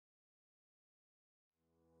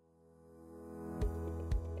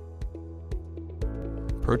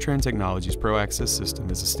ProTrain Technologies ProAccess system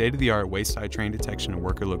is a state-of-the-art wayside train detection and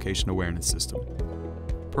worker location awareness system.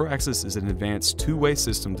 ProAccess is an advanced two-way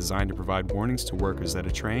system designed to provide warnings to workers that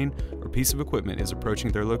a train or piece of equipment is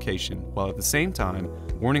approaching their location, while at the same time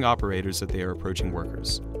warning operators that they are approaching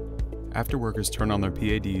workers. After workers turn on their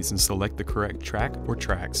PADs and select the correct track or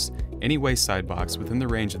tracks, any wayside box within the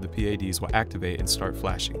range of the PADs will activate and start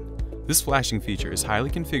flashing. This flashing feature is highly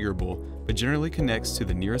configurable, but generally connects to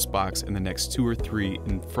the nearest box and the next 2 or 3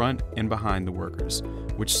 in front and behind the workers,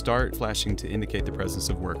 which start flashing to indicate the presence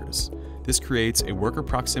of workers. This creates a worker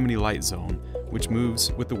proximity light zone, which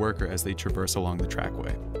moves with the worker as they traverse along the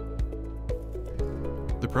trackway.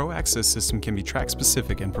 The ProAccess system can be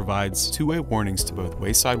track-specific and provides two-way warnings to both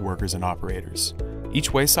wayside workers and operators.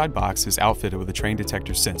 Each wayside box is outfitted with a train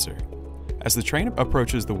detector sensor. As the train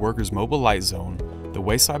approaches the worker's mobile light zone, the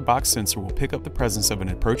wayside box sensor will pick up the presence of an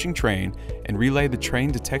approaching train and relay the train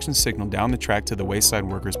detection signal down the track to the wayside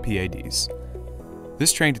worker's PADs.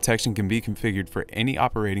 This train detection can be configured for any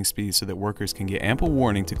operating speed so that workers can get ample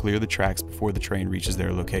warning to clear the tracks before the train reaches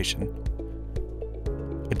their location.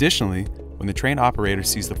 Additionally, when the train operator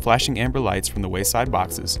sees the flashing amber lights from the wayside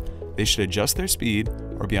boxes, they should adjust their speed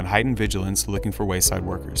or be on heightened vigilance looking for wayside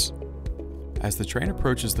workers. As the train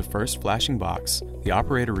approaches the first flashing box, the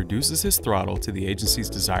operator reduces his throttle to the agency's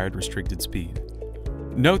desired restricted speed.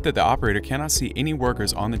 Note that the operator cannot see any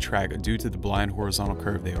workers on the track due to the blind horizontal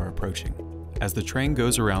curve they are approaching. As the train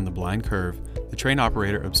goes around the blind curve, the train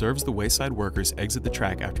operator observes the wayside workers exit the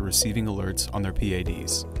track after receiving alerts on their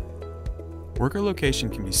PADs. Worker location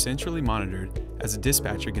can be centrally monitored as a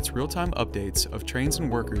dispatcher gets real-time updates of trains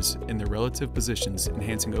and workers in their relative positions,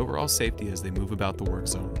 enhancing overall safety as they move about the work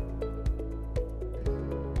zone.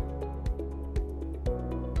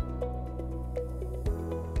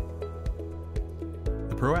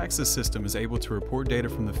 The ProAccess system is able to report data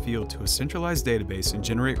from the field to a centralized database and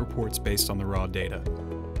generate reports based on the raw data.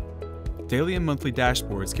 Daily and monthly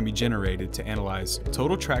dashboards can be generated to analyze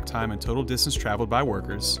total track time and total distance traveled by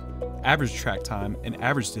workers, average track time and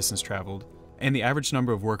average distance traveled, and the average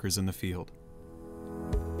number of workers in the field.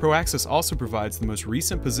 ProAccess also provides the most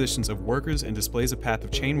recent positions of workers and displays a path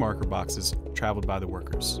of chain marker boxes traveled by the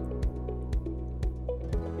workers.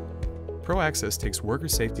 ProAccess takes worker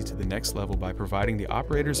safety to the next level by providing the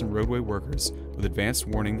operators and roadway workers with advanced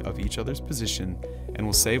warning of each other's position, and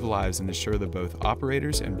will save lives and ensure that both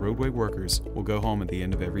operators and roadway workers will go home at the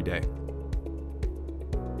end of every day.